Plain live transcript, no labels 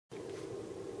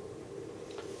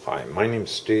Hi, my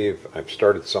name's Steve. I've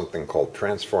started something called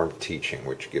Transformed Teaching,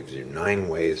 which gives you 9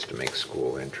 ways to make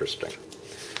school interesting.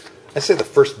 I say the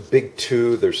first big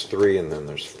 2, there's 3, and then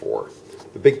there's 4.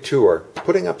 The big 2 are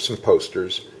putting up some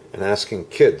posters and asking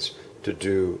kids to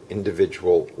do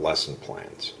individual lesson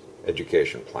plans,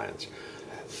 education plans.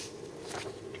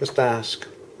 Just ask,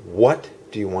 what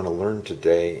do you want to learn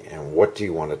today and what do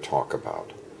you want to talk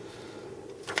about?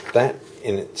 That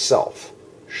in itself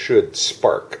should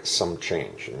spark some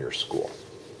change in your school.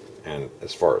 And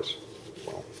as far as,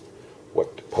 well,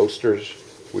 what posters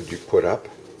would you put up?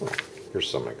 Well, here's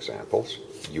some examples.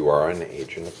 You are an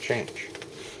agent of change.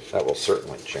 That will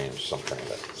certainly change something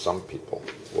that some people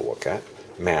will look at.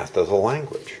 Math as a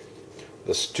language.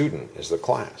 The student is the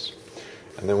class.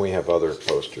 And then we have other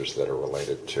posters that are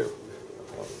related to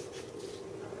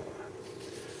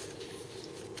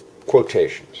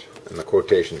quotations. And the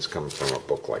quotations come from a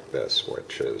book like this,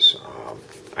 which is,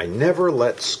 I never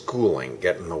let schooling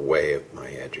get in the way of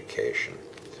my education.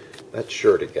 That's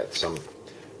sure to get some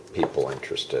people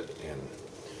interested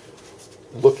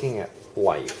in looking at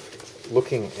life,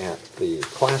 looking at the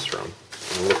classroom,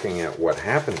 and looking at what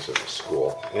happens in the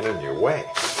school in a new way.